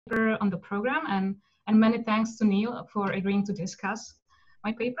paper on the program, and many thanks to Neil for agreeing to discuss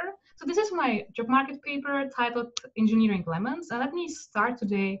my paper. So this is my job market paper titled Engineering Lemons, and let me start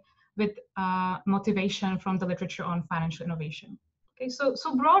today with motivation from the literature on financial innovation. Okay,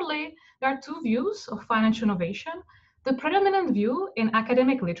 so broadly, there are two views of financial innovation. The predominant view in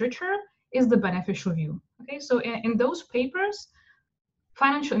academic literature is the beneficial view. Okay, so in those papers,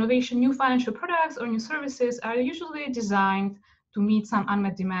 financial innovation, new financial products or new services are usually designed to meet some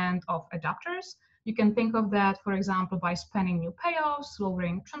unmet demand of adopters. You can think of that, for example, by spanning new payoffs,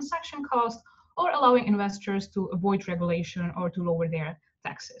 lowering transaction costs, or allowing investors to avoid regulation or to lower their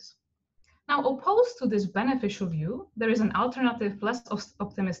taxes. Now, opposed to this beneficial view, there is an alternative, less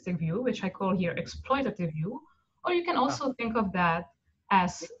optimistic view, which I call here exploitative view, or you can also think of that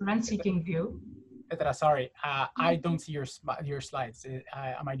as rent-seeking view. Petra, sorry, I don't see your slides.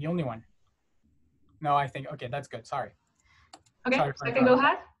 Am I the only one? No, I think, okay, that's good, sorry. Okay, sorry so I can go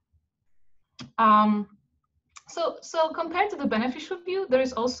ahead. So compared to the beneficial view, there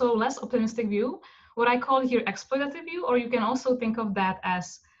is also less optimistic view, what I call here exploitative view, or you can also think of that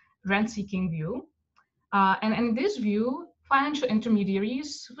as rent-seeking view. And in this view, financial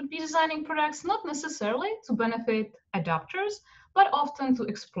intermediaries would be designing products not necessarily to benefit adopters, but often to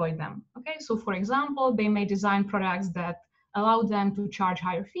exploit them. Okay, so for example, they may design products that allow them to charge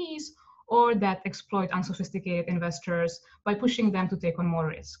higher fees or that exploit unsophisticated investors by pushing them to take on more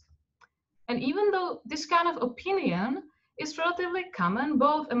risk. And even though this kind of opinion is relatively common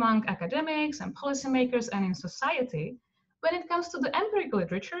both among academics and policymakers and in society, when it comes to the empirical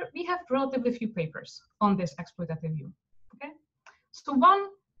literature, we have relatively few papers on this exploitative view. Okay, so one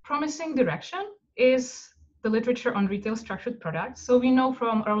promising direction is the literature on retail structured products. So we know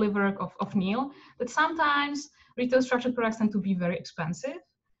from early work of Neil that sometimes retail structured products tend to be very expensive.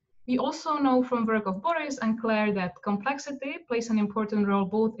 We also know from work of Boris and Claire that complexity plays an important role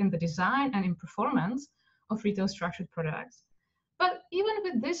both in the design and in performance of retail structured products. But even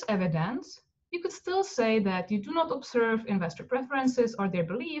with this evidence, you could still say that you do not observe investor preferences or their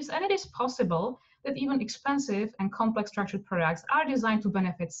beliefs, and it is possible that even expensive and complex structured products are designed to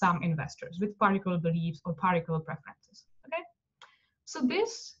benefit some investors with particular beliefs or particular preferences. Okay, so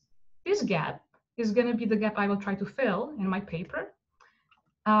this gap is going to be the gap I will try to fill in my paper.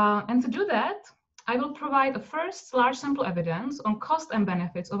 And to do that, I will provide a first large sample evidence on cost and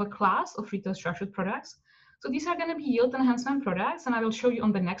benefits of a class of retail structured products. So these are going to be yield enhancement products, and I will show you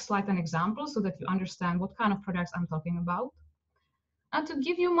on the next slide an example so that you understand what kind of products I'm talking about. And to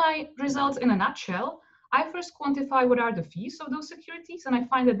give you my results in a nutshell, I first quantify what are the fees of those securities, and I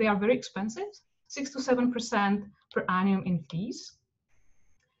find that they are very expensive, 6 to 7% per annum in fees.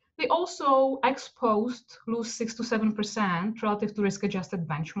 They also ex post lose 6 to 7% relative to risk-adjusted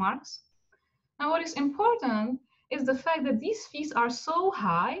benchmarks. Now, what is important is the fact that these fees are so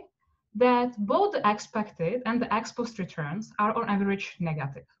high that both the expected and the ex post returns are on average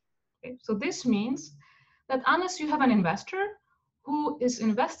negative. Okay? So this means that unless you have an investor who is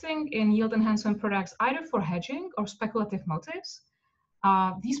investing in yield enhancement products either for hedging or speculative motives,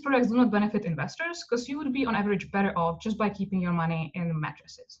 these products do not benefit investors because you would be on average better off just by keeping your money in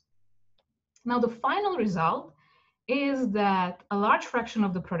mattresses. Now, the final result is that a large fraction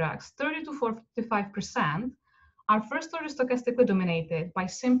of the products, 30 to 45%, are first order stochastically dominated by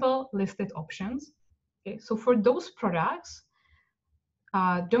simple listed options. Okay, so for those products,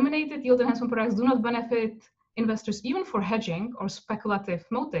 dominated yield enhancement products do not benefit investors even for hedging or speculative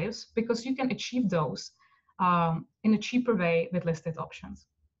motives because you can achieve those in a cheaper way with listed options.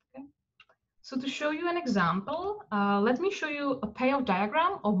 Okay? So to show you an example, let me show you a payoff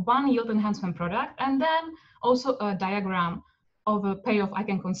diagram of one yield enhancement product and then also a diagram of a payoff I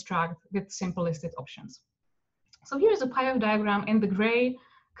can construct with simple listed options. So here's a payoff diagram in the gray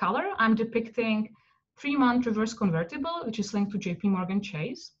color. I'm depicting 3-month reverse convertible, which is linked to JP Morgan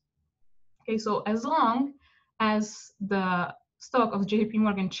Chase. Okay, so as long as the stock of JP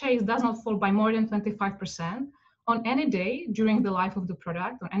Morgan Chase does not fall by more than 25% on any day during the life of the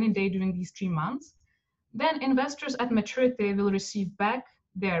product, or any day during these 3 months, then investors at maturity will receive back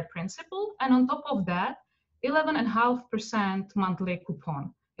their principal, and on top of that, 11.5% monthly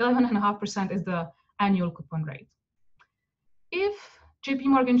coupon. 11.5% is the annual coupon rate. If JP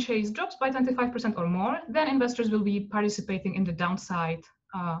Morgan Chase drops by 25% or more, then investors will be participating in the downside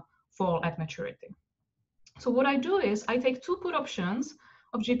fall at maturity. So what I do is I take 2 put options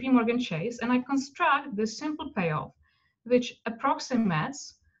of JP Morgan Chase and I construct this simple payoff, which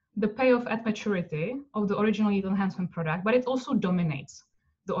approximates the payoff at maturity of the original yield enhancement product, but it also dominates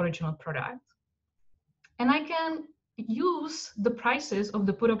the original product. And I can use the prices of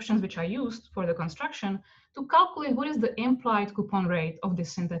the put options which I used for the construction to calculate what is the implied coupon rate of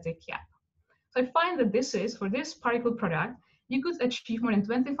this synthetic cap. So I find that this is, for this particle product, you could achieve more than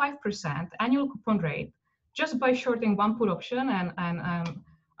 25% annual coupon rate just by shorting one put option and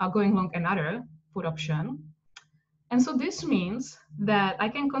going long another put option. And so this means that I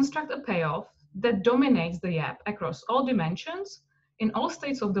can construct a payoff that dominates the YAP across all dimensions in all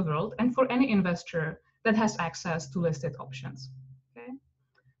states of the world and for any investor that has access to listed options. Okay?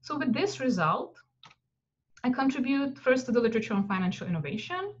 So with this result, I contribute first to the literature on financial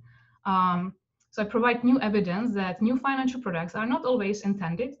innovation. So I provide new evidence that new financial products are not always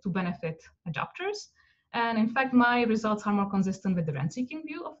intended to benefit adopters. And in fact, my results are more consistent with the rent-seeking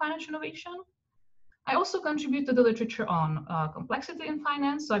view of financial innovation. I also contribute to the literature on complexity in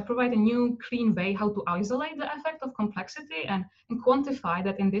finance. So I provide a new, clean way how to isolate the effect of complexity and quantify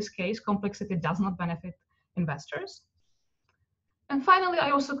that in this case, complexity does not benefit investors. And finally,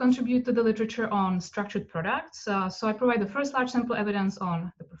 I also contribute to the literature on structured products. So I provide the first large sample evidence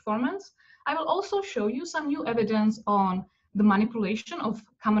on the performance. I will also show you some new evidence on the manipulation of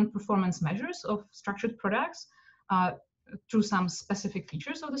common performance measures of structured products through some specific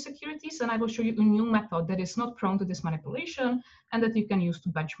features of the securities. And I will show you a new method that is not prone to this manipulation and that you can use to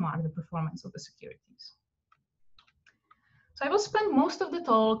benchmark the performance of the securities. So I will spend most of the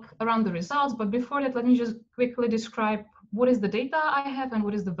talk around the results, but before that, let me just quickly describe what is the data I have and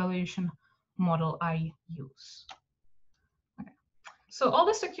what is the valuation model I use. Okay. So all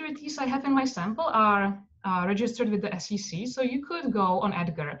the securities I have in my sample are registered with the SEC. So you could go on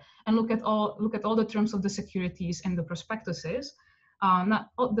Edgar and look at all the terms of the securities in the prospectuses.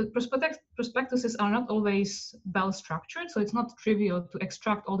 The prospectuses are not always well structured, so it's not trivial to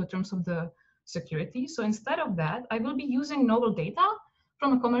extract all the terms of the security. So instead of that, I will be using novel data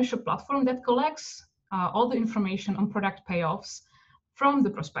from a commercial platform that collects all the information on product payoffs from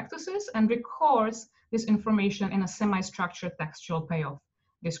the prospectuses and records this information in a semi-structured textual payoff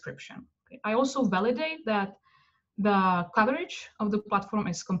description. Okay. I also validate that the coverage of the platform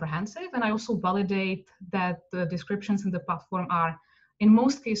is comprehensive, and I also validate that the descriptions in the platform are in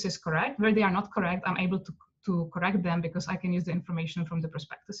most cases correct. Where they are not correct, I'm able to correct them because I can use the information from the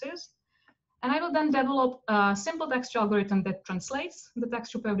prospectuses. And I will then develop a simple textual algorithm that translates the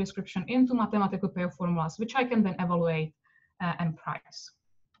textual payoff description into mathematical payoff formulas, which I can then evaluate and price.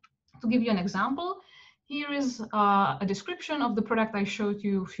 To give you an example, here is a description of the product I showed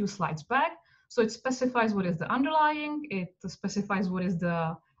you a few slides back. So it specifies what is the underlying, it specifies what is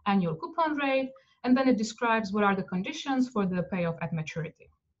the annual coupon rate, and then it describes what are the conditions for the payoff at maturity.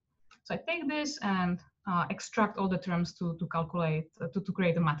 So I take this and extract all the terms to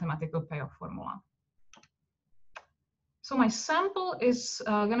create a mathematical payoff formula. So my sample is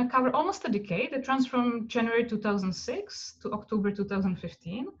going to cover almost a decade. It runs from January 2006 to October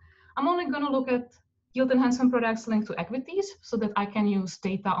 2015. I'm only going to look at yield enhancement products linked to equities so that I can use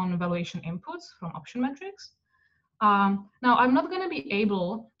data on valuation inputs from option metrics. Now, I'm not going to be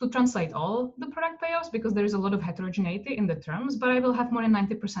able to translate all the product payoffs because there is a lot of heterogeneity in the terms, but I will have more than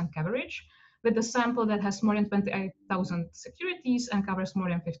 90% coverage with a sample that has more than 28,000 securities and covers more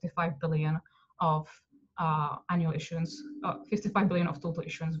than 55 billion of annual issuance, 55 billion of total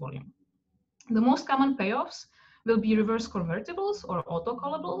issuance volume. The most common payoffs will be reverse convertibles or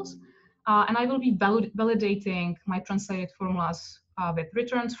auto-callables, and I will be validating my translated formulas with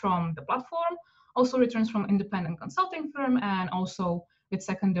returns from the platform, also returns from independent consulting firm, and also with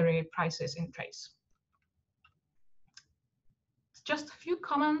secondary prices in trace. Just a few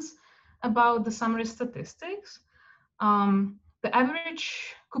comments about the summary statistics. The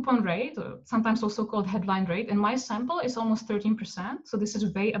average coupon rate, or sometimes also called headline rate, in my sample is almost 13%. So this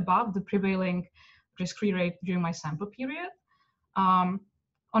is way above the prevailing risk-free rate during my sample period. On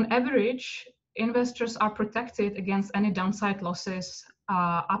average, investors are protected against any downside losses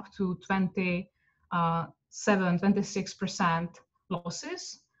up to 26%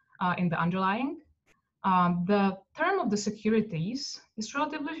 losses in the underlying. The term of the securities is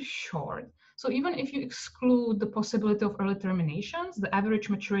relatively short. So even if you exclude the possibility of early terminations, the average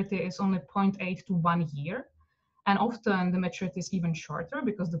maturity is only 0.8 to 1 year. And often the maturity is even shorter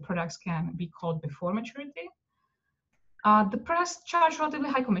because the products can be called before maturity. The products charge relatively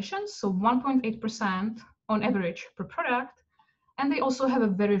high commissions, so 1.8% on average per product. And they also have a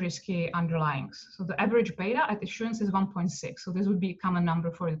very risky underlyings. So the average beta at issuance is 1.6. So this would be a common number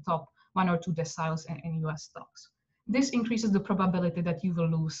for the top 1 or 2 deciles in US stocks. This increases the probability that you will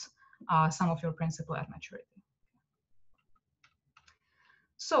lose some of your principal at maturity.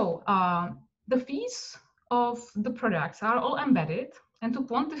 So the fees of the products are all embedded, and to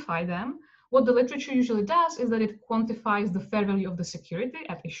quantify them, What the literature usually does is that it quantifies the fair value of the security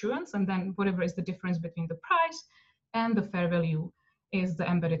at issuance, and then whatever is the difference between the price and the fair value is the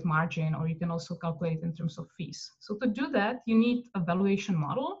embedded margin, or you can also calculate it in terms of fees. So to do that, you need a valuation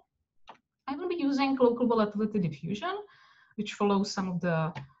model. I will be using local volatility diffusion, which follows some of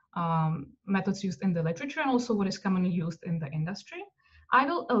the methods used in the literature and also what is commonly used in the industry. I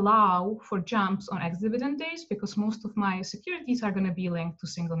will allow for jumps on ex-dividend days because most of my securities are going to be linked to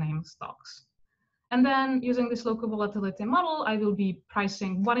single name stocks. And then using this local volatility model, I will be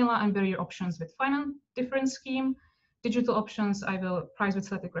pricing vanilla and barrier options with finite difference scheme. Digital options, I will price with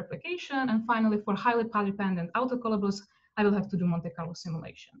static replication. And finally, for highly path-dependent autocallables, I will have to do Monte Carlo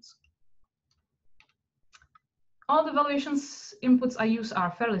simulations. All the valuations inputs I use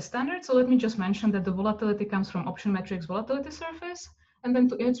are fairly standard. So let me just mention that the volatility comes from option metrics volatility surface. And then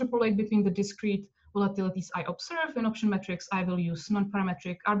to interpolate between the discrete volatilities I observe in option metrics, I will use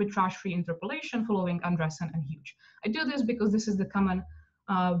non-parametric arbitrage-free interpolation following Andreessen and Hughes. I do this because this is the common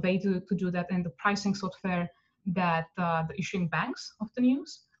way to do that in the pricing software that the issuing banks often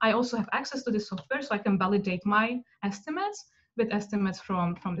use. I also have access to this software, so I can validate my estimates with estimates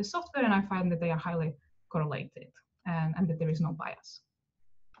from this software, and I find that they are highly correlated and that there is no bias.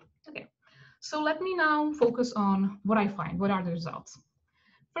 Okay, so let me now focus on what I find. What are the results?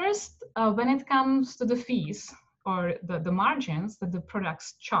 First, when it comes to the fees or the margins that the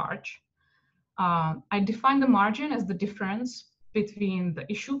products charge, I define the margin as the difference between the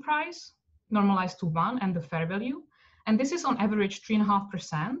issue price normalized to 1 and the fair value. And this is on average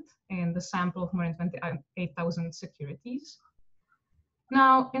 3.5% in the sample of more than 28,000 securities.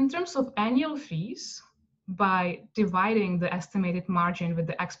 Now, in terms of annual fees, by dividing the estimated margin with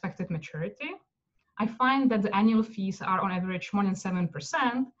the expected maturity, I find that the annual fees are on average more than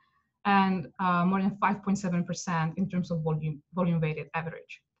 7% and more than 5.7% in terms of volume weighted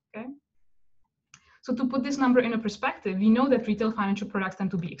average. Okay. So to put this number in a perspective, we know that retail financial products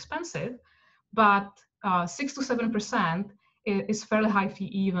tend to be expensive, but 6 to 7% is fairly high fee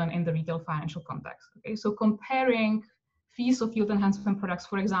even in the retail financial context. Okay. So comparing fees of yield enhancement products,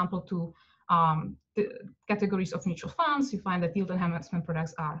 for example, to the categories of mutual funds, you find that yield enhancement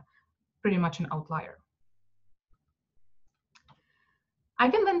products are pretty much an outlier. I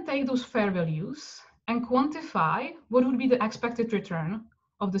can then take those fair values and quantify what would be the expected return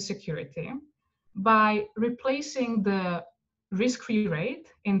of the security by replacing the risk-free rate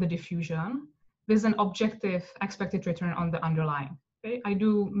in the diffusion with an objective expected return on the underlying. Okay? I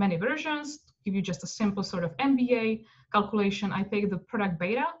do many versions. To give you just a simple sort of MBA calculation, I take the product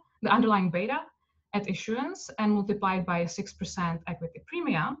beta, the underlying beta at issuance, and multiply it by a 6% equity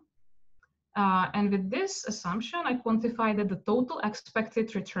premium. And with this assumption, I quantify that the total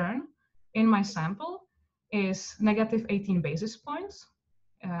expected return in my sample is negative 18 basis points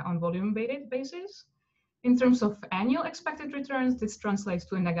on volume weighted basis. In terms of annual expected returns, this translates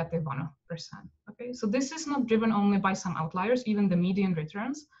to a negative 1%. Okay, so this is not driven only by some outliers, even the median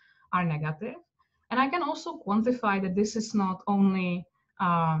returns are negative. And I can also quantify that this is not only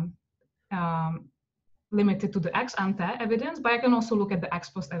limited to the ex ante evidence, but I can also look at the ex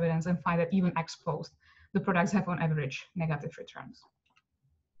post evidence and find that even ex post, the products have on average negative returns.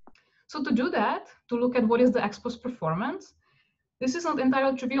 So to do that, to look at what is the ex post performance, this is not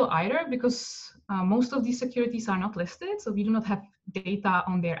entirely trivial either because most of these securities are not listed. So we do not have data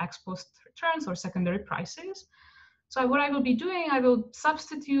on their ex post returns or secondary prices. So what I will be doing, I will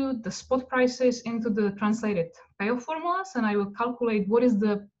substitute the spot prices into the translated payoff formulas, and I will calculate what is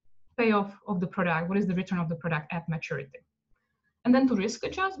the payoff of the product, what is the return of the product at maturity. And then to risk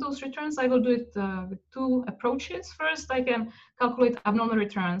adjust those returns, I will do it with two approaches. First, I can calculate abnormal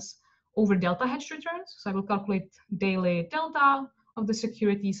returns over delta hedged returns. So I will calculate daily delta of the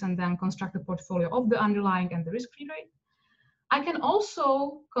securities and then construct a portfolio of the underlying and the risk-free rate. I can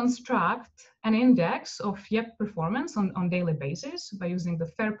also construct an index of YEP performance on daily basis by using the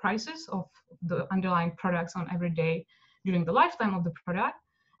fair prices of the underlying products on every day during the lifetime of the product.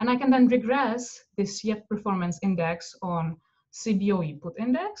 And I can then regress this YEP performance index on CBOE put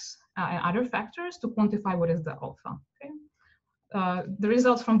index and other factors to quantify what is the alpha. Okay? The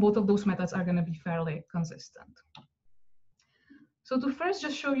results from both of those methods are going to be fairly consistent. So to first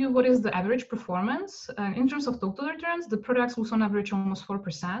just show you what is the average performance, in terms of total returns, the products lose on average almost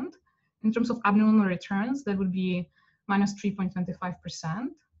 4%. In terms of abnormal returns, that would be minus 3.25%.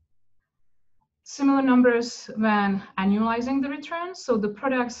 Similar numbers when annualizing the returns. So the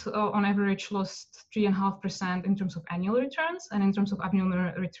products on average lost 3.5% in terms of annual returns, and in terms of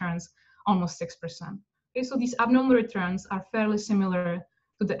abnormal returns, almost 6%. Okay, so these abnormal returns are fairly similar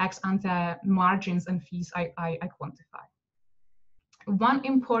to the ex ante margins and fees I quantify. One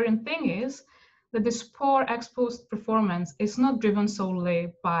important thing is that this poor ex-post performance is not driven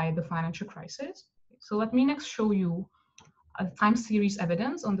solely by the financial crisis. So let me next show you a time series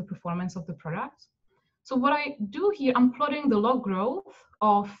evidence on the performance of the product. So what I do here, I'm plotting the log growth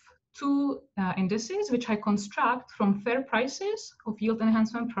of two indices, which I construct from fair prices of yield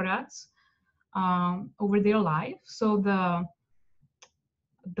enhancement products over their life. So the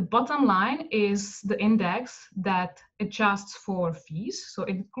bottom line is the index that adjusts for fees. So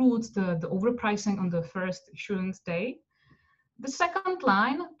it includes the overpricing on the first issuance day. The second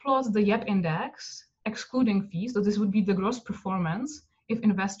line plots the YEP index, excluding fees. So this would be the gross performance if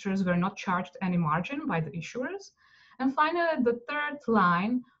investors were not charged any margin by the issuers. And finally, the third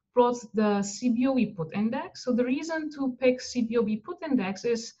line plots the CBOE put index. So the reason to pick CBOE put index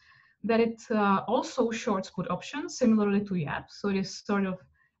is that it also shorts put options similarly to YEP. So it is sort of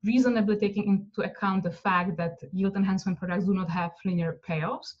reasonably taking into account the fact that yield enhancement products do not have linear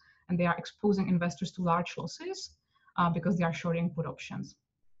payoffs and they are exposing investors to large losses because they are shorting put options.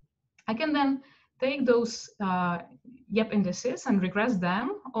 I can then take those YEP indices and regress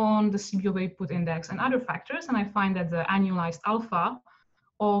them on the CBOE put index and other factors, and I find that the annualized alpha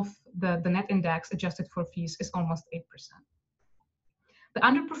of the net index adjusted for fees is almost 8%. The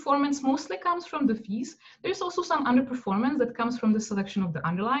underperformance mostly comes from the fees. There's also some underperformance that comes from the selection of the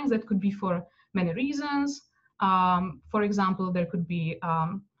underlyings. That could be for many reasons. For example, there could be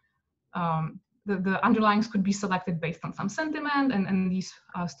the underlyings could be selected based on some sentiment, and these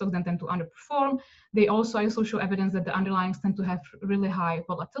stocks then tend to underperform. I also show evidence that the underlyings tend to have really high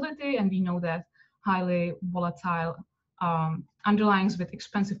volatility, and we know that highly volatile underlyings with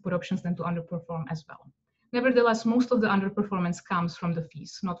expensive put options tend to underperform as well. Nevertheless, most of the underperformance comes from the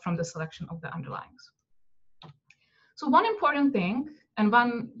fees, not from the selection of the underlyings. So one important thing and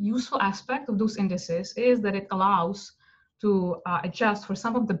one useful aspect of those indices is that it allows to adjust for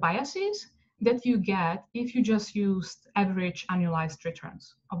some of the biases that you get if you just used average annualized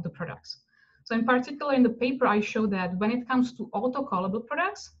returns of the products. So in particular, in the paper, I show that when it comes to auto-callable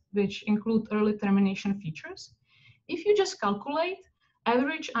products, which include early termination features, if you just calculate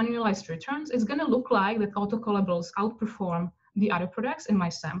average annualized returns, it's going to look like that auto-callables outperform the other products in my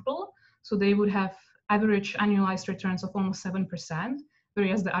sample. So they would have average annualized returns of almost 7%,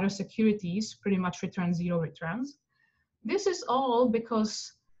 whereas the other securities pretty much return 0 returns. This is all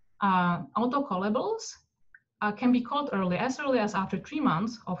because auto-callables can be called as early as after 3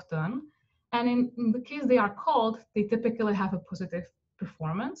 months often. And in the case they are called, they typically have a positive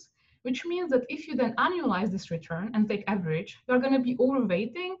performance, which means that if you then annualize this return and take average, you're going to be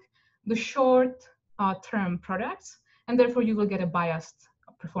overweighting the short-term products, and therefore you will get a biased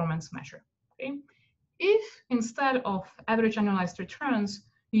performance measure. Okay? If instead of average annualized returns,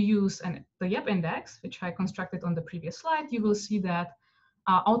 you use the YEP index, which I constructed on the previous slide, you will see that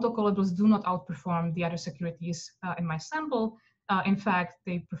auto-callables do not outperform the other securities in my sample. In fact,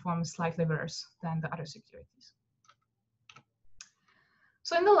 they perform slightly worse than the other securities.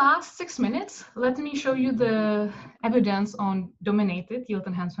 So in the last 6 minutes, let me show you the evidence on dominated yield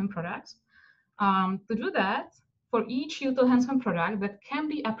enhancement products. To do that, for each yield enhancement product that can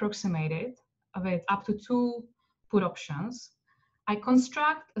be approximated with up to 2 put options, I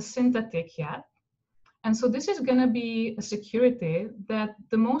construct a synthetic YEP. And so this is going to be a security that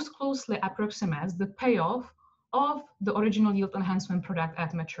the most closely approximates the payoff of the original yield enhancement product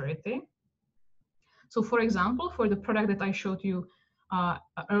at maturity. So for example, for the product that I showed you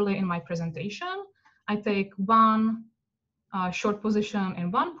early in my presentation, I take one short position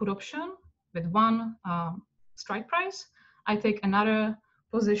in one put option with one strike price. I take another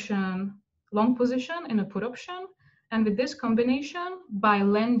long position in a put option. And with this combination, by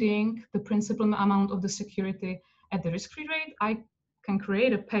lending the principal amount of the security at the risk-free rate, I can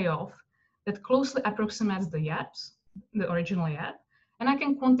create a payoff that closely approximates the YEPs, the original YEP, and I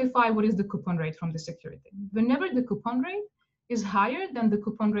can quantify what is the coupon rate from the security. Whenever the coupon rate is higher than the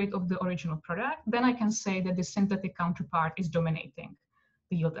coupon rate of the original product, then I can say that the synthetic counterpart is dominating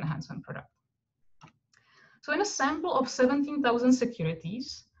the yield enhancement product. So in a sample of 17,000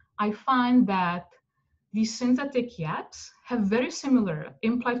 securities, I find that these synthetic YEPs have very similar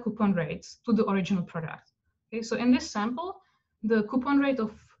implied coupon rates to the original product. Okay, so in this sample, the coupon rate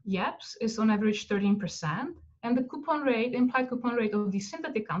of YEPs is on average 13%, and the implied coupon rate of these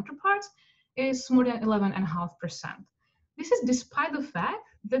synthetic counterparts is more than 11.5%. This is despite the fact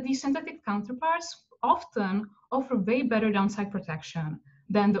that these synthetic counterparts often offer way better downside protection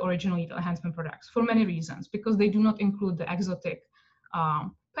than the original yield enhancement products for many reasons, because they do not include the exotic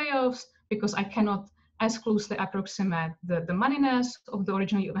payoffs, because I cannot as closely approximate the moneyness of the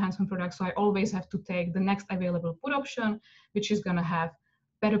original yield enhancement product. So I always have to take the next available put option, which is going to have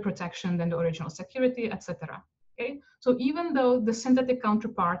better protection than the original security, etc. Okay, so even though the synthetic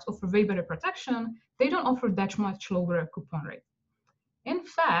counterparts offer way better protection, they don't offer that much lower coupon rate. In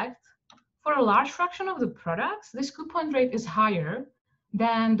fact, for a large fraction of the products, this coupon rate is higher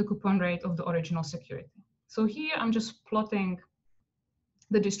than the coupon rate of the original security. So here I'm just plotting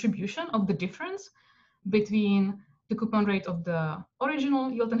the distribution of the difference between the coupon rate of the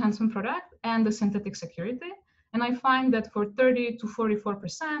original yield enhancement product and the synthetic security. And I find that for 30 to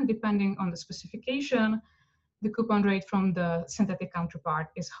 44%, depending on the specification, the coupon rate from the synthetic counterpart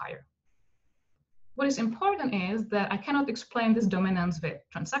is higher. What is important is that I cannot explain this dominance with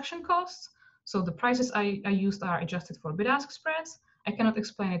transaction costs. So the prices I used are adjusted for bid-ask spreads. I cannot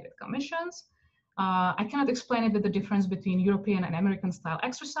explain it with commissions. I cannot explain it with the difference between European and American style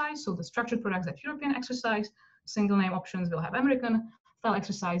exercise. So the structured products that European exercise, single name options will have American style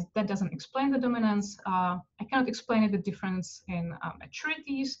exercise. That doesn't explain the dominance. I cannot explain it with difference in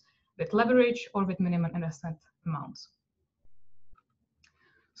maturities, with leverage, or with minimum investment amounts.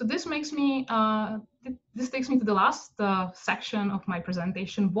 So this makes me, this takes me to the last section of my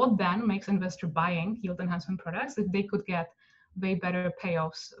presentation. What then makes investor buying yield enhancement products if they could get way better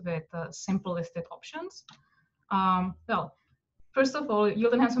payoffs with simple listed options? Well, first of all,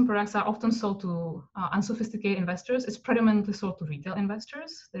 yield enhancement products are often sold to unsophisticated investors. It's predominantly sold to retail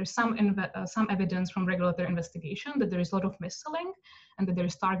investors. There is some evidence from regulatory investigation that there is a lot of mis-selling and that there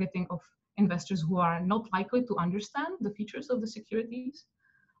is targeting of investors who are not likely to understand the features of the securities.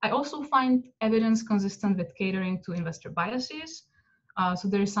 I also find evidence consistent with catering to investor biases. So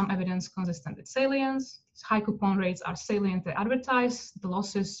there is some evidence consistent with salience. High coupon rates are saliently advertised. The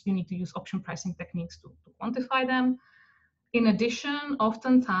losses, you need to use option pricing techniques to quantify them. In addition,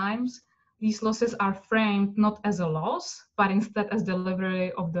 oftentimes, these losses are framed not as a loss, but instead as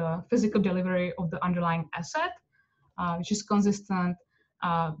delivery of the physical delivery of the underlying asset, which is consistent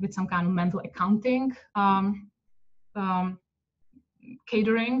with some kind of mental accounting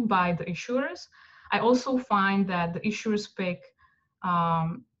catering by the issuers. I also find that the issuers pick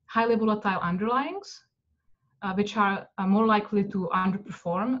highly volatile underlyings, which are more likely to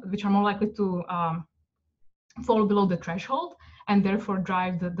underperform, which are more likely to fall below the threshold and therefore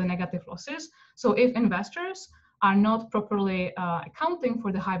drive the negative losses. So if investors are not properly accounting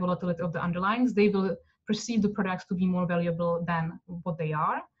for the high volatility of the underlyings, they will perceive the products to be more valuable than what they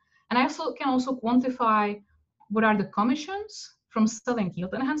are. And I also can also quantify what are the commissions from selling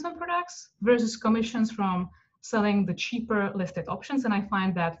yield enhancement products versus commissions from selling the cheaper listed options. And I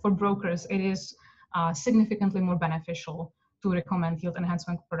find that for brokers, it is significantly more beneficial to recommend yield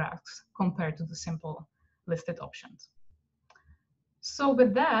enhancement products compared to the simple listed options. So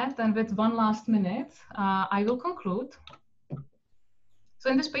with that, and with one last minute, I will conclude. So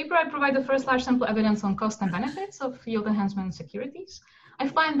in this paper, I provide the first large sample evidence on cost and benefits of yield enhancement securities. I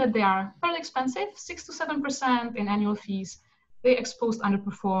find that they are fairly expensive, 6 to 7% in annual fees. They exposed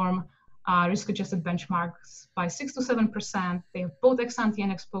underperform risk-adjusted benchmarks by 6 to 7%. They have both ex-ante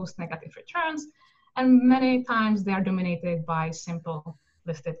and exposed negative returns. And many times they are dominated by simple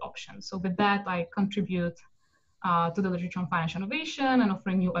listed options. So with that, I contribute to the literature on financial innovation and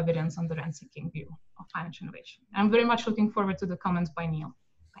offering new evidence on the rent-seeking view of financial innovation. I'm very much looking forward to the comments by Neil.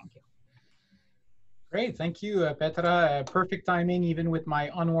 Thank you. Great, thank you, Petra. Perfect timing, even with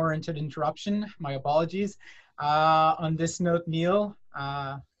my unwarranted interruption. My apologies. On this note, Neil,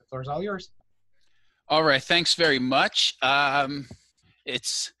 the floor is all yours. All right, thanks very much. I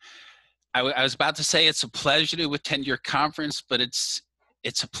was about to say it's a pleasure to attend your conference, but it's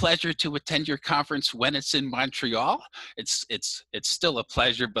a pleasure to attend your conference when it's in Montreal. It's still a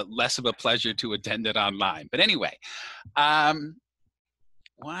pleasure, but less of a pleasure to attend it online. But anyway,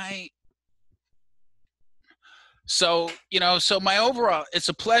 So my overall, it's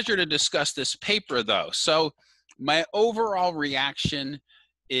a pleasure to discuss this paper though. So my overall reaction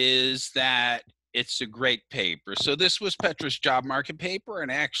is that it's a great paper. So this was Petra's job market paper,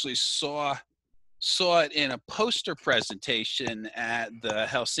 and I actually saw it in a poster presentation at the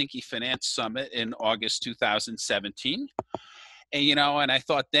Helsinki Finance Summit in August 2017. And, and I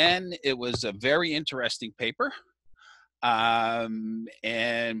thought then it was a very interesting paper. But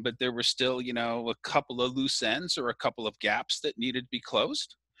there were still, a couple of loose ends or a couple of gaps that needed to be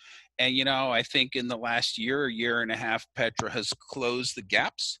closed. And, I think in the last year and a half, Petra has closed the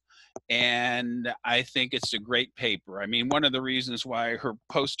gaps. And I think it's a great paper. I mean, one of the reasons why her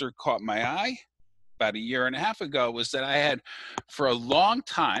poster caught my eye about a year and a half ago was that I had, for a long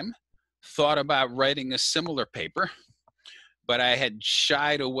time, thought about writing a similar paper. but I had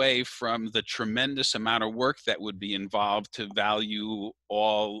shied away from the tremendous amount of work that would be involved to value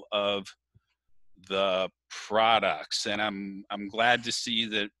all of the products. And I'm glad to see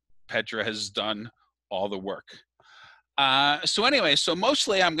that Petra has done all the work. So anyway, so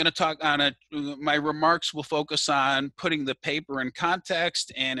mostly I'm going to talk on it. My remarks will focus on putting the paper in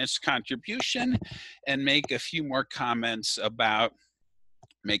context and its contribution, and make a few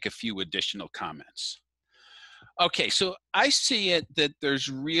additional comments. Okay, so I see it that there's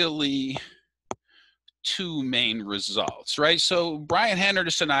really two main results, right? So Brian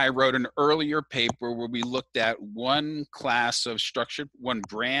Henderson and I wrote an earlier paper where we looked at one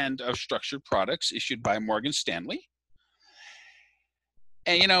brand of structured products issued by Morgan Stanley.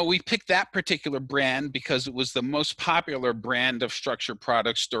 And, you know, we picked that particular brand because it was the most popular brand of structured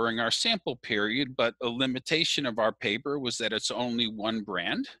products during our sample period, but a limitation of our paper was that it's only one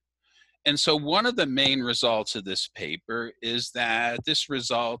brand. And so one of the main results of this paper is that this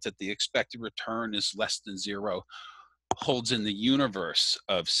result that the expected return is less than 0 holds in the universe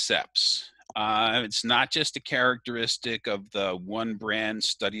of SEPs. It's not just a characteristic of the one brand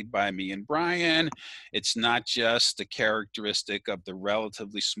studied by me and Brian. It's not just a characteristic of the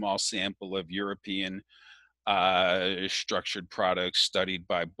relatively small sample of European structured products studied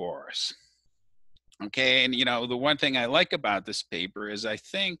by Boris. Okay, and you know, the one thing I like about this paper is I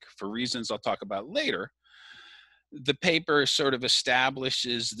think, for reasons I'll talk about later, the paper sort of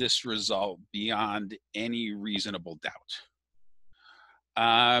establishes this result beyond any reasonable doubt.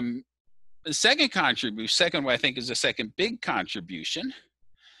 The second what I think is the second big contribution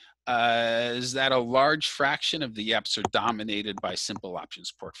is that a large fraction of the EPs are dominated by simple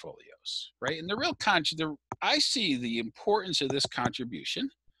options portfolios, right? And I see the importance of this contribution.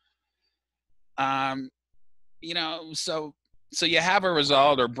 You know, so you have a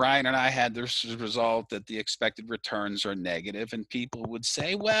result, or Brian and I had this result that the expected returns are negative, and people would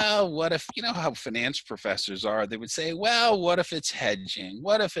say, well, what if, you know how finance professors are, they would say, well, what if it's hedging?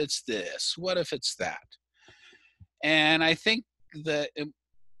 What if it's this? What if it's that? And I think the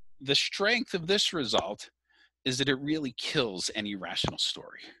strength of this result is that it really kills any rational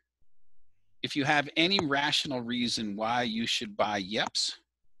story. If you have any rational reason why you should buy YEPs,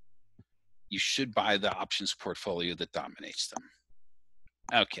 you should buy the options portfolio that dominates them.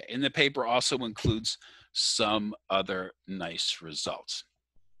 Okay, and the paper also includes some other nice results.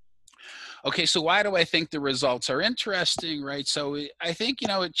 Okay, so why do I think the results are interesting, right? So I think, you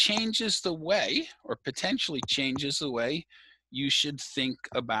know, it changes the way, or potentially changes the way, you should think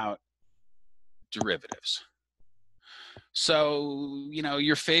about derivatives. So, you know,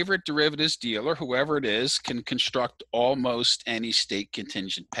 your favorite derivatives dealer, whoever it is, can construct almost any state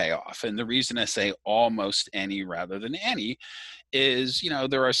contingent payoff. And the reason I say almost any rather than any is, you know,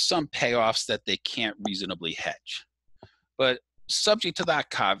 there are some payoffs that they can't reasonably hedge. But subject to that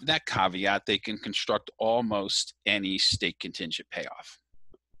caveat, they can construct almost any state contingent payoff.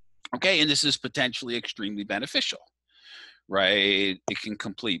 Okay, and this is potentially extremely beneficial, right? It can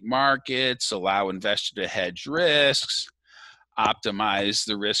complete markets, allow investors to hedge risks, optimize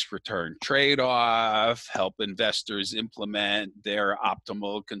the risk return trade-off, help investors implement their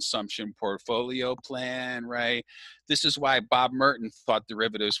optimal consumption portfolio plan, right? This is why Bob Merton thought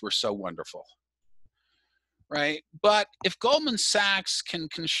derivatives were so wonderful, right? But if Goldman Sachs can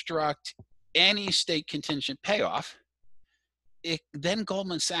construct any state contingent payoff, then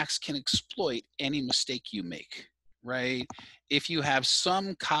Goldman Sachs can exploit any mistake you make, right? If you have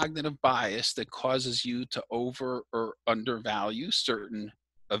some cognitive bias that causes you to over or undervalue certain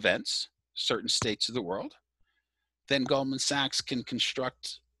events, certain states of the world, then Goldman Sachs can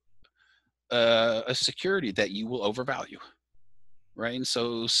construct a security that you will overvalue, right? And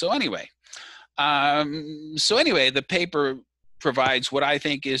so anyway, the paper provides what I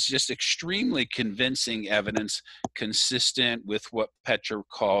think is just extremely convincing evidence consistent with what Petra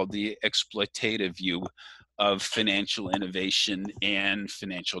called the exploitative view of financial innovation and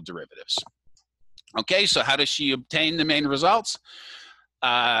financial derivatives. Okay, so how does she obtain the main results?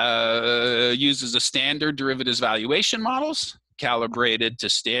 Uses the standard derivatives valuation models calibrated to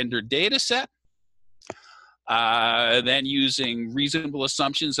standard data set. Then using reasonable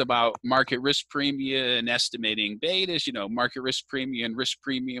assumptions about market risk premium and estimating betas, you know, market risk premium and risk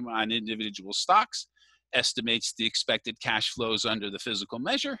premium on individual stocks, estimates the expected cash flows under the physical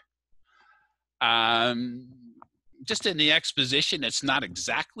measure. Just in the exposition, it's not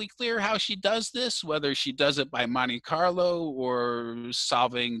exactly clear how she does this, whether she does it by Monte Carlo or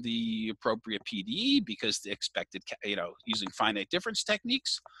solving the appropriate PDE, because the expected, you know, using finite difference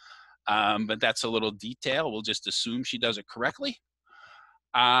techniques. But that's a little detail. We'll just assume she does it correctly.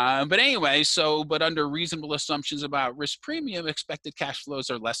 But anyway, but under reasonable assumptions about risk premium, expected cash flows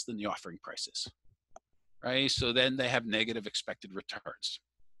are less than the offering prices, right? So then they have negative expected returns.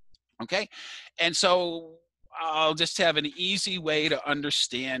 Okay, and so I'll just have an easy way to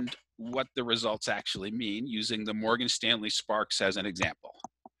understand what the results actually mean using the Morgan Stanley Sparks as an example.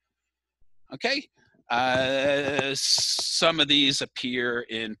 Okay, some of these appear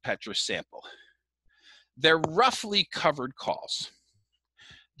in Petra's sample. They're roughly covered calls.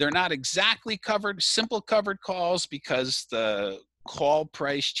 They're not exactly covered, simple covered calls because the call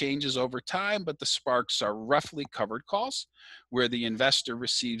price changes over time, but the Sparks are roughly covered calls where the investor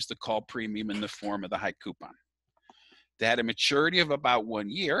receives the call premium in the form of the high coupon. They had a maturity of about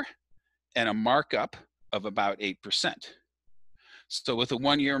 1 year and a markup of about 8%. So with a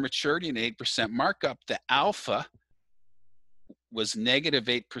 1 year maturity and 8% markup, the alpha was negative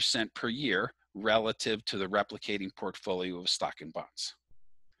 8% per year relative to the replicating portfolio of stock and bonds.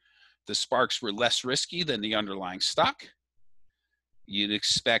 The Sparks were less risky than the underlying stock. You'd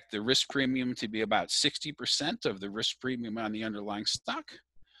expect the risk premium to be about 60% of the risk premium on the underlying stock.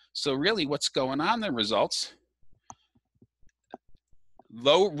 So really what's going on in the results,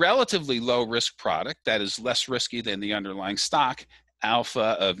 relatively low risk product that is less risky than the underlying stock,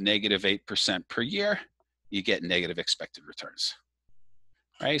 alpha of negative 8% per year, you get negative expected returns.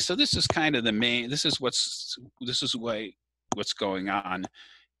 Right? So this is kind of the main, this is what's going on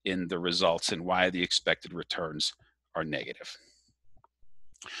in the results and why the expected returns are negative.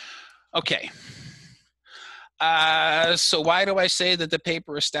 Okay, so why do I say that the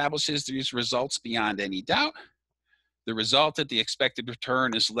paper establishes these results beyond any doubt? The result that the expected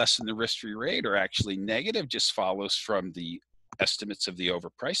return is less than the risk-free rate or actually negative just follows from the estimates of the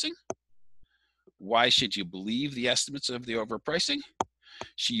overpricing. Why should you believe the estimates of the overpricing?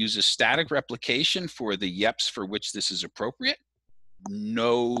 She uses static replication for the YEPs for which this is appropriate.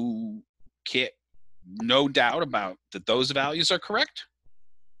 No doubt about that those values are correct,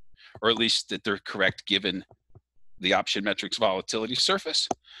 or at least that they're correct given the option metrics volatility surface.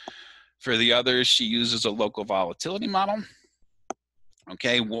 For the others, she uses a local volatility model.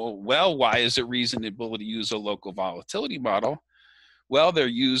 Okay, well, why is it reasonable to use a local volatility model? Well, they're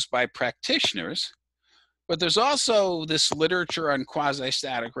used by practitioners, but there's also this literature on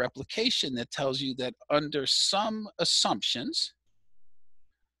quasi-static replication that tells you that under some assumptions,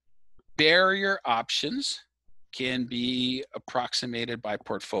 barrier options can be approximated by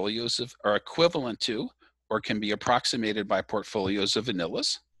portfolios of, or equivalent to, or can be approximated by portfolios of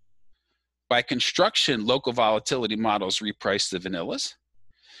vanillas. By construction, local volatility models reprice the vanillas.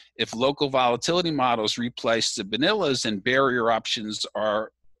 If local volatility models reprice the vanillas and barrier options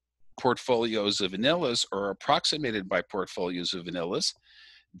are portfolios of vanillas or approximated by portfolios of vanillas,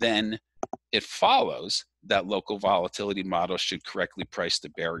 then it follows that local volatility model should correctly price the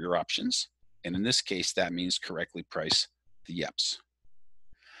barrier options. And in this case, that means correctly price the YEPs.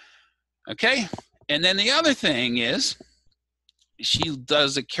 Okay, and then the other thing is she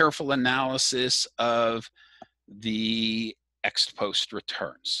does a careful analysis of the ex post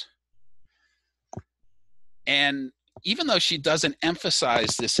returns. And even though she doesn't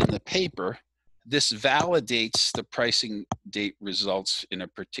emphasize this in the paper, this validates the pricing date results in a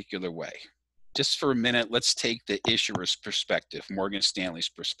particular way. Just for a minute, let's take the issuer's perspective, Morgan Stanley's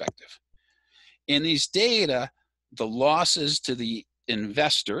perspective. In these data, the losses to the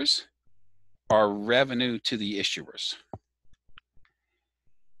investors are revenue to the issuers.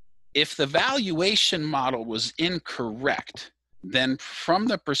 If the valuation model was incorrect, then from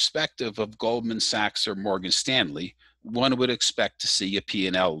the perspective of Goldman Sachs or Morgan Stanley, one would expect to see a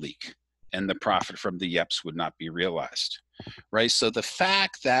P&L leak and the profit from the YEPs would not be realized, right? So the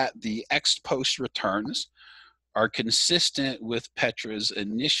fact that the ex post returns are consistent with Petra's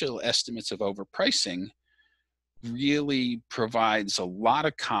initial estimates of overpricing really provides a lot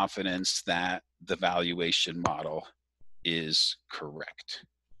of confidence that the valuation model is correct.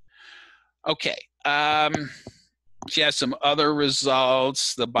 Okay, she has some other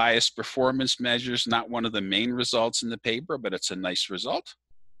results. The bias performance measure is not one of the main results in the paper, but it's a nice result,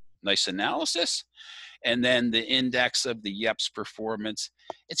 nice analysis. And then the index of the YEPs performance,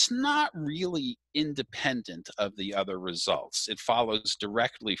 it's not really independent of the other results. It follows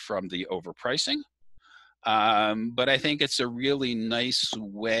directly from the overpricing. But I think it's a really nice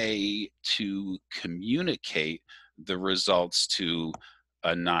way to communicate the results to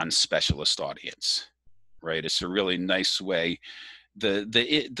a non-specialist audience, right? It's a really nice way.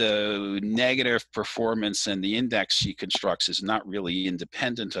 The negative performance and the index she constructs is not really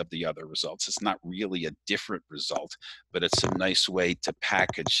independent of the other results. It's not really a different result, but it's a nice way to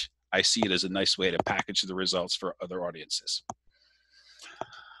package. I see it as a nice way to package the results for other audiences.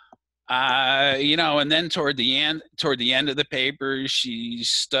 You know, and then toward the end of the paper, she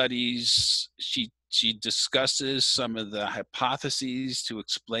discusses some of the hypotheses to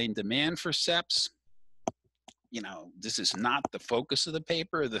explain demand for SEPs. You know, this is not the focus of the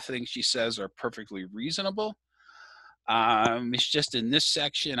paper. The things she says are perfectly reasonable. It's just in this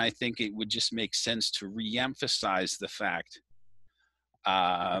section, I think it would just make sense to re-emphasize the fact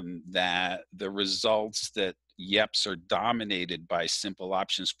that the results that YEPs are dominated by simple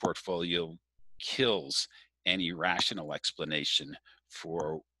options portfolio kills any rational explanation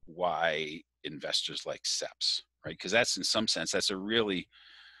for why investors like SEPs, right? Because that's, in some sense, that's a really,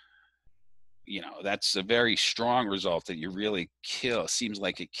 you know, that's a very strong result that you really kill. Seems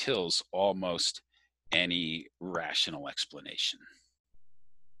like it kills almost any rational explanation.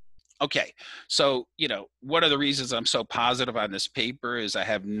 Okay, so, you know, one of the reasons I'm so positive on this paper is I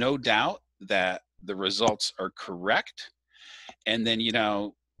have no doubt that the results are correct. And then, you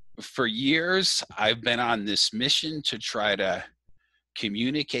know, for years, I've been on this mission to try to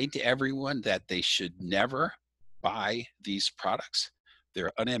communicate to everyone that they should never buy these products.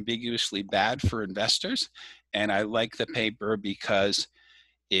 They're unambiguously bad for investors. And I like the paper because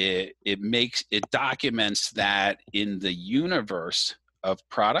it documents that in the universe of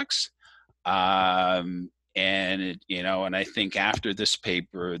products, and you know, and I think after this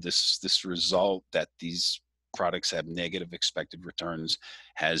paper, this result that these products have negative expected returns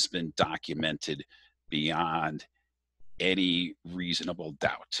has been documented beyond any reasonable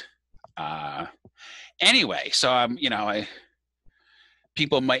doubt. Anyway, so you know,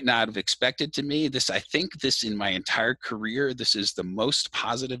 people might not have expected to me this. I think this, in my entire career, this is the most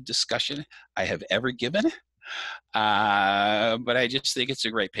positive discussion I have ever given. But I just think it's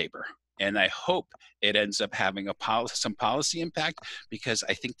a great paper. And I hope it ends up having some policy impact, because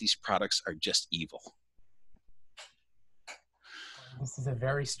I think these products are just evil. This is a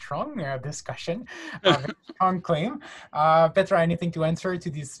very strong discussion, very strong claim. Petra, anything to answer to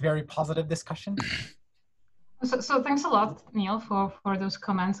this very positive discussion? So thanks a lot, Neil, for those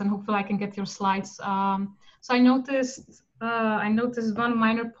comments, and hopefully I can get your slides. So I noticed one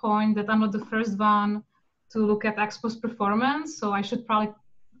minor point, that I'm not the first one to look at ex post performance. So I should probably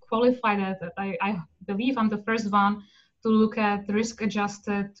qualify that I believe I'm the first one to look at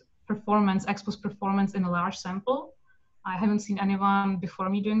risk-adjusted performance, ex post performance in a large sample. I haven't seen anyone before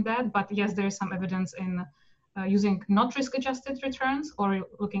me doing that, but yes, there is some evidence in using not risk-adjusted returns or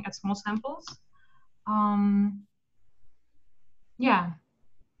looking at small samples. Yeah,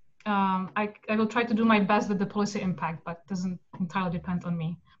 I will try to do my best with the policy impact, but it doesn't entirely depend on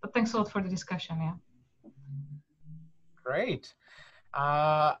me. But thanks a lot for the discussion, yeah. Great.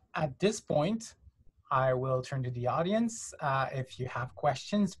 At this point, I will turn to the audience. If you have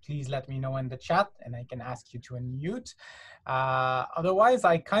questions, please let me know in the chat and I can ask you to unmute. Otherwise,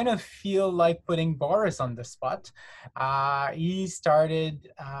 I kind of feel like putting Boris on the spot. He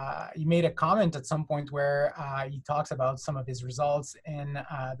made a comment at some point where he talks about some of his results in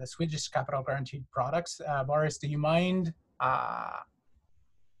the Swedish capital guaranteed products. Boris, do you mind,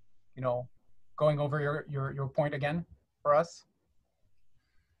 you know, going over your point again for us?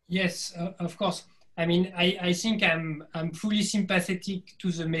 Yes, of course. I mean, I think I'm fully sympathetic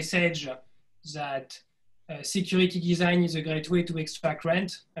to the message that security design is a great way to extract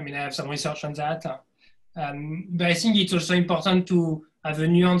rent. I mean, I have some research on that. But I think it's also important to have a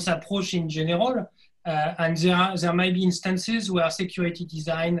nuanced approach in general. And there might be instances where security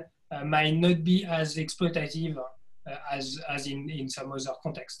design might not be as exploitative as in some other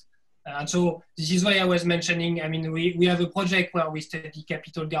context. And so this is why I was mentioning, I mean, we have a project where we study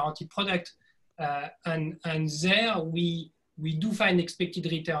capital guaranteed product. And there we do find expected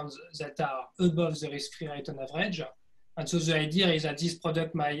returns that are above the risk-free rate on average. And so the idea is that this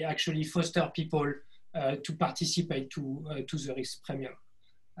product might actually foster people to participate to the risk premium.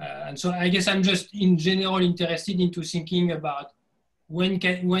 And so I guess I'm just in general interested into thinking about when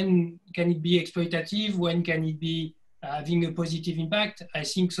can it be exploitative, when can it be having a positive impact. I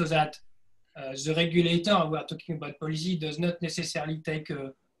think so that the regulator, we are talking about policy, does not necessarily take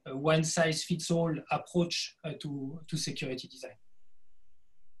a one-size-fits-all approach to security design.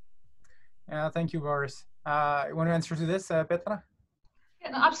 Thank you, Boris. You want to answer to this, Petra?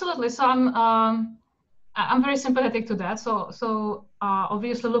 Yeah, no, absolutely. So I'm very sympathetic to that. So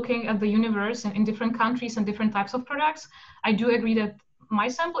obviously, looking at the universe in different countries and different types of products, I do agree that my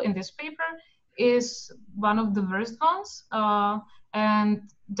sample in this paper is one of the worst ones. And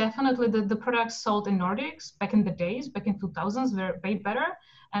definitely the products sold in Nordics back in the days, back in 2000s, were way better.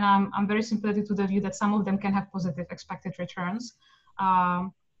 And I'm very sympathetic to the view that some of them can have positive expected returns. Yeah,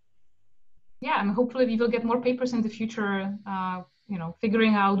 and hopefully we will get more papers in the future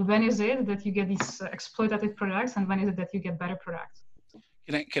figuring out when is it that you get these exploitative products and when is it that you get better products.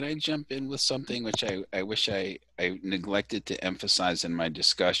 Can I jump in with something which I wish I neglected to emphasize in my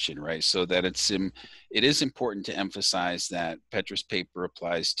discussion, right? So that it is important to emphasize that Petra's paper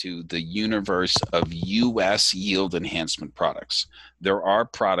applies to the universe of U.S. yield enhancement products. There are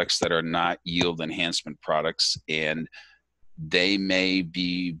products that are not yield enhancement products, and they may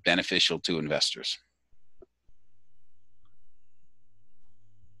be beneficial to investors.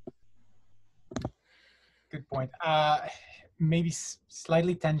 Good point. Maybe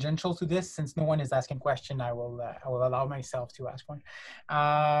slightly tangential to this, since no one is asking question, I will allow myself to ask one.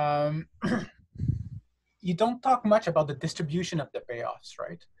 You don't talk much about the distribution of the payoffs,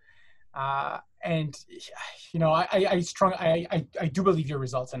 right? And I do believe your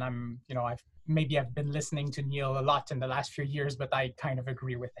results, and I've been listening to Neil a lot in the last few years, but I kind of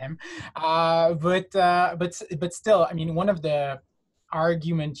agree with him. But still, I mean, one of the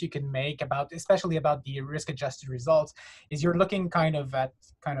argument you can make especially about the risk-adjusted results is you're looking kind of at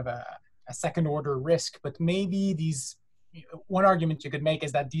a second order risk, but maybe one argument you could make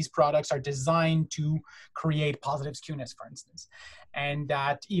is that these products are designed to create positive skewness, for instance, and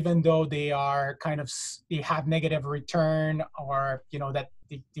that even though they have negative return, or that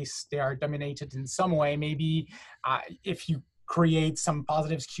they are dominated in some way, maybe if you create some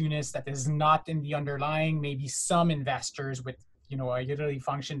positive skewness that is not in the underlying, maybe some investors with a utility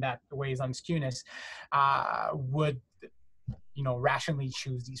function that weighs on skewness would rationally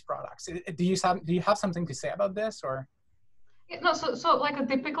choose these products. Do you have something to say about this, or? Yeah, no, so like a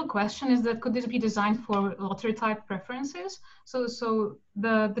typical question is that could this be designed for lottery type preferences? So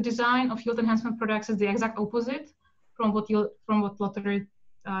the design of yield enhancement products is the exact opposite from what lottery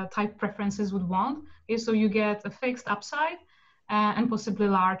type preferences would want. Okay, so you get a fixed upside and possibly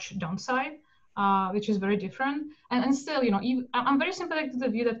large downside. Which is very different. And still, I'm very sympathetic to the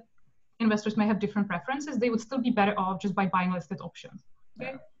view that investors may have different preferences. They would still be better off just by buying listed options.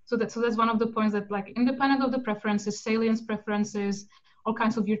 Okay, yeah. So that's one of the points, that like independent of the preferences, salience preferences, all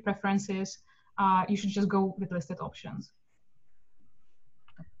kinds of weird preferences, you should just go with listed options.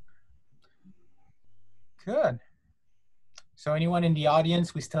 Good. So anyone in the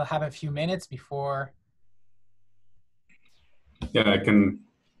audience, we still have a few minutes before. Yeah, can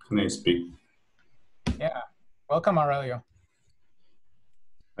I speak? Yeah, welcome, Aurelio.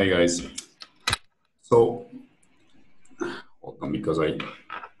 Hi guys. So, welcome, because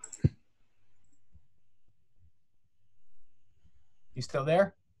You still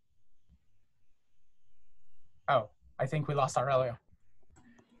there? Oh, I think we lost Aurelio.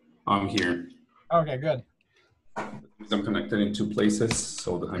 I'm here. Okay, good. I'm connected in two places,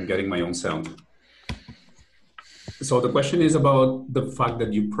 so that I'm getting my own sound. So the question is about the fact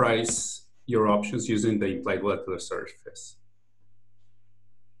that you price your options using the implied molecular surface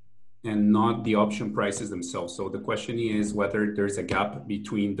and not the option prices themselves. So the question is whether there's a gap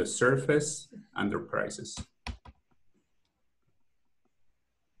between the surface and their prices.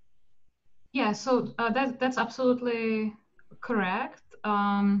 Yeah, so that's absolutely correct.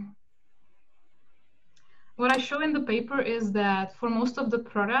 What I show in the paper is that for most of the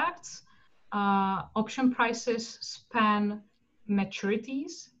products, option prices span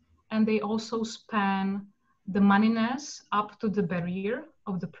maturities, and they also span the moneyness up to the barrier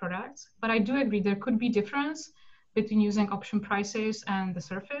of the products. But I do agree there could be difference between using option prices and the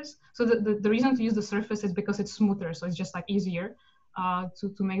surface. So the reason to use the surface is because it's smoother, so it's just like easier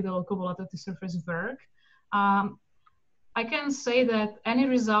to make the local volatility surface work. I can say that any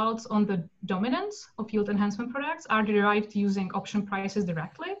results on the dominance of yield enhancement products are derived using option prices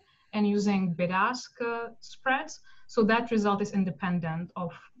directly and using bid-ask spreads. So that result is independent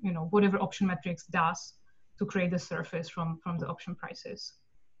of whatever option metrics does to create the surface from the option prices.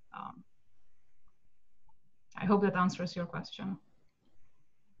 I hope that answers your question.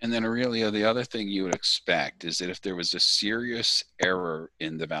 And then Aurelio, the other thing you would expect is that if there was a serious error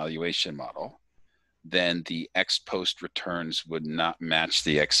in the valuation model, then the ex post returns would not match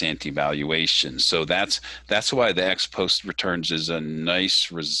the ex ante valuation. So that's why the ex post returns is a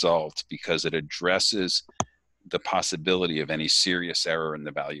nice result, because it addresses the possibility of any serious error in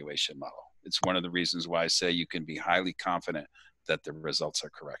the valuation model. It's one of the reasons why I say you can be highly confident that the results are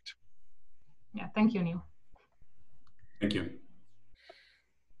correct. Yeah, thank you, Neil. Thank you.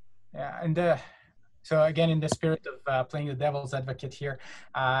 Yeah, and so again, in the spirit of playing the devil's advocate here,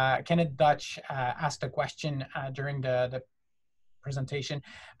 Kenneth Dutch asked a question during the presentation.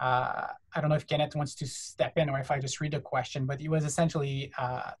 I don't know if Kenneth wants to step in or if I just read the question, but he was essentially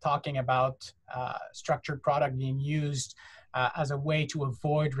talking about structured product being used as a way to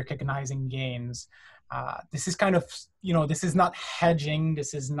avoid recognizing gains this is kind of, this is not hedging,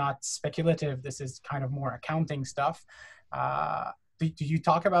 this is not speculative, this is kind of more accounting stuff. Do you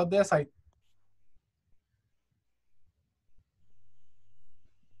talk about this?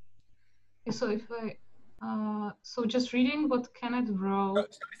 So if so just reading what Kenneth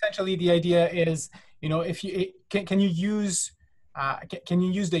wrote. So essentially, the idea is, if you can you use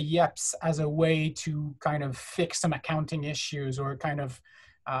the YEPs as a way to kind of fix some accounting issues, or kind of,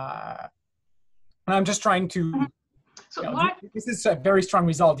 and I'm just trying to. So this is a very strong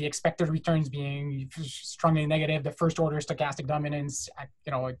result. The expected returns being strongly negative. The first order stochastic dominance.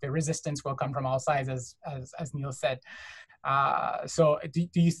 The resistance will come from all sides, as Neil said. So do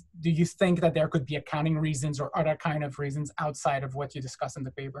you think that there could be accounting reasons or other kind of reasons outside of what you discuss in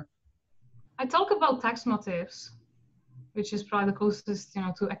the paper? I talk about tax motives, which is probably the closest,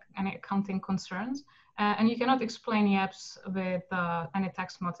 to any accounting concerns. And you cannot explain YEPs with any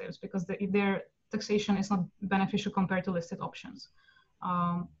tax motives, because their taxation is not beneficial compared to listed options.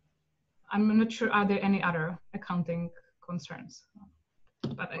 I'm not sure, are there any other accounting concerns?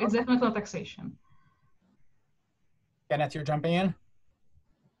 But it's definitely not taxation. Kenneth, you're jumping in?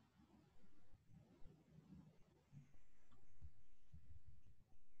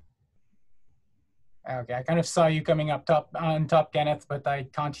 Okay, I kind of saw you coming up on top, Kenneth, but I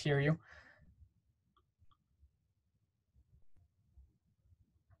can't hear you.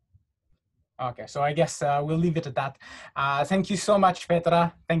 Okay, so I guess we'll leave it at that. Thank you so much,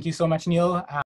 Petra. Thank you so much, Neil.